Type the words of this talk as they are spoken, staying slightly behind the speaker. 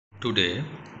Today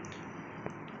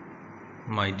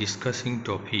my discussing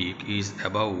topic is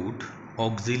about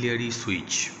auxiliary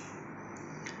switch,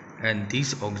 and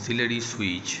this auxiliary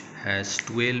switch has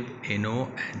 12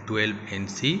 NO and 12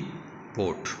 NC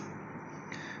port.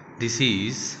 This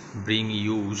is being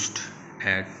used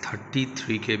at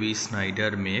 33 kV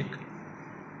Schneider make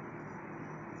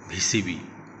VCB,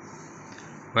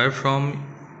 where from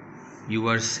you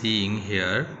are seeing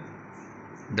here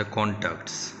the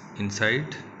contacts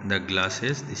inside the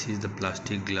glasses. This is the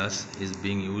plastic glass is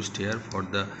being used here. For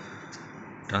the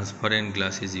transparent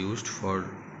glass is used for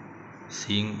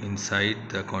seeing inside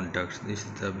the contacts. This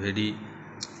is the very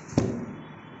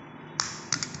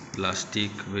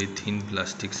thin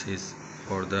plastic is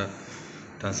for the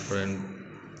transparent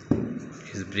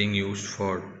is being used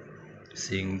for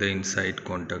seeing the inside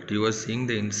contact. You are seeing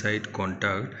the inside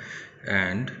contact,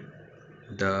 and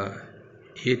the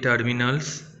A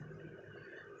terminals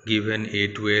given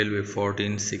A12,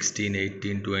 A14, 16,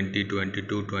 18, 20,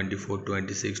 22, 24,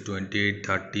 26, 28,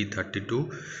 30,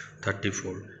 32,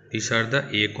 34. These are the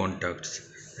A contacts,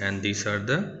 and these are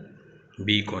the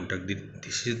B contact.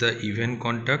 This is the even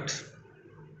contacts.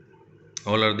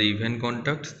 All are the even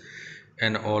contacts,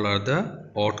 and all are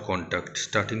the odd contacts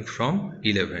starting from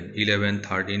 11,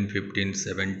 13, 15,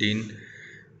 17,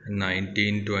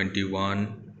 19,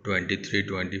 21, 23,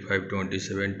 25,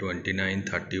 27, 29,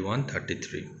 31,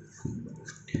 33.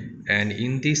 And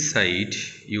in this side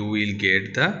you will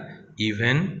get the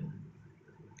even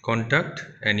contact,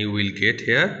 and you will get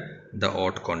here the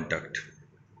odd contact.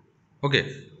 Okay,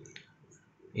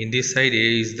 in this side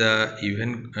A is the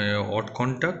even odd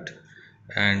contact,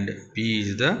 and B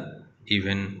is the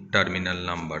even terminal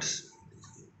numbers.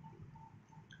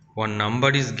 One number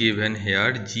is given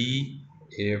here, GFP.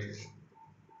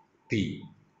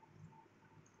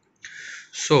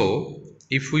 So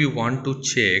if we want to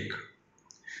check,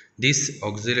 this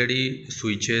auxiliary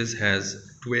switches has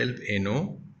 12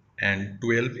 NO and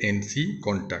 12 NC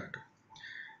contact.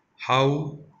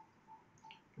 How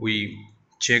we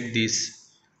check this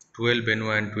 12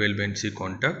 NO and 12 NC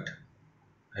contact,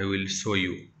 I will show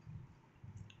you.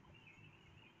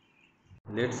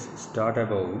 Let's start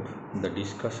about the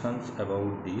discussions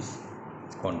about this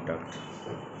contact.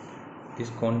 This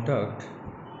contact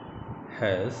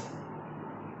has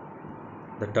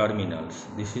the terminals.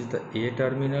 This is the A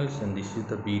terminals and this is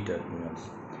the B terminals.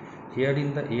 Here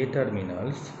in the A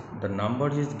terminals, the number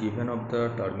is given of the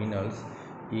terminals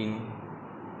in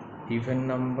even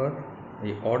number,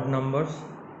 the odd numbers,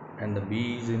 and the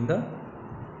B is in the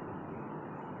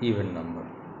even number.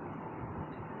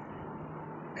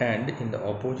 And in the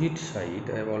opposite side,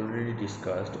 I have already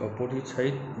discussed opposite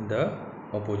side, the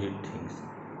opposite things.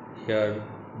 Here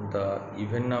the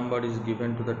even number is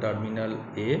given to the terminal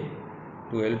A,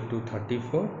 12 to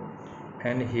 34,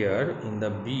 and here in the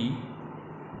B,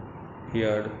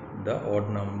 here the odd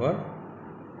number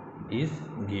is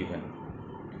given.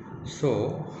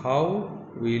 So how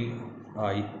will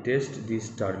I test these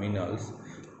terminals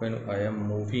when I am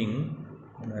moving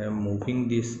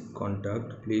this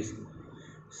contact? Please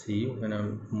see, when I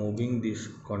am moving this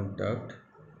contact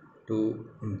to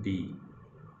B,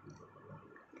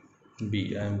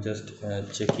 I am just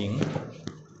checking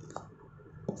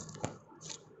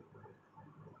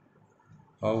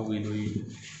how will we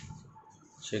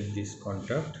check this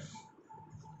contact.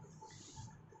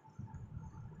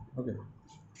 Okay,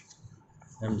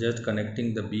 I am just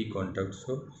connecting the B contact.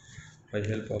 So by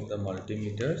help of the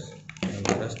multimeters, I am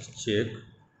just check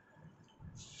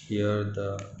here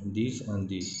these and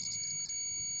these.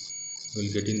 Will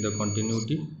getting the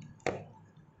continuity.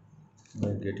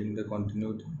 By getting the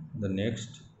continuity, the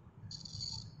next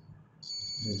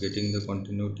getting the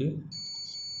continuity.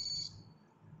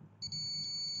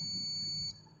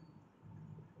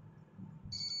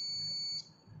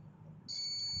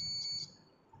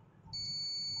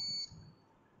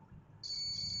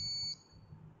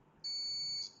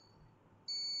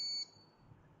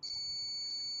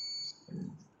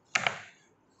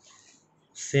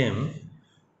 Same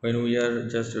when we are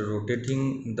just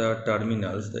rotating the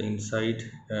terminals, the inside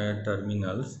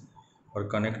terminals or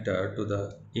connector to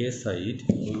the A side,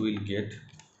 we will get,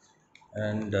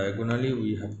 and diagonally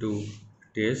we have to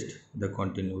test the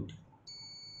continuity.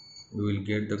 We will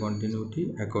get the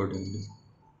continuity accordingly.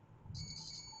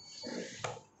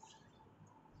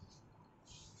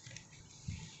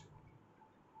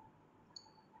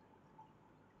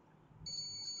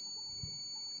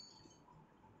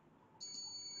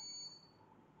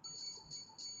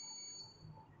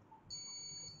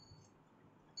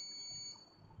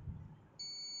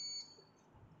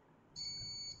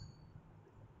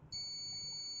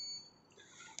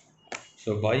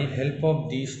 So by help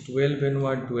of this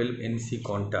 12N1 12NC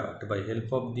contact, by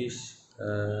help of this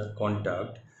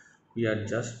contact, we are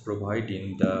just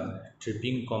providing the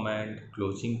tripping command,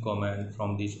 closing command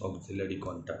from this auxiliary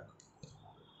contact.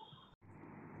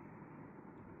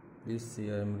 Please see,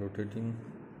 I am rotating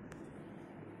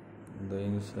the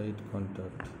inside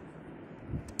contact.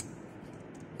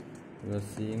 You are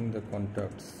seeing the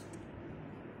contacts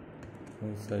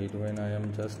inside. When I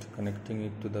am just connecting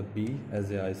it to the B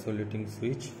as a isolating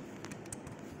switch,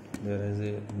 there is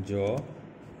a jaw,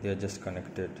 they are just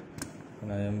connected.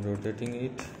 When I am rotating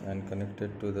it and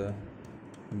connected to the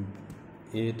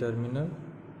A terminal,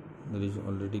 there is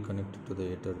already connected to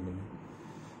the A terminal.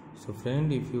 So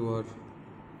friend, if you are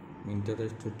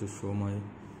interested to show my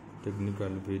technical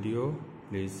video,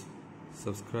 please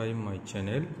subscribe my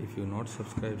channel if you not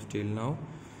subscribed till now,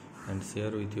 and share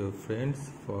with your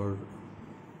friends for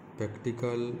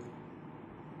practical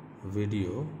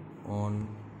video on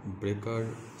breaker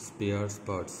spares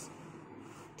parts.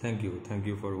 Thank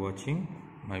you for watching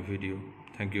my video.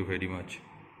 Thank you very much.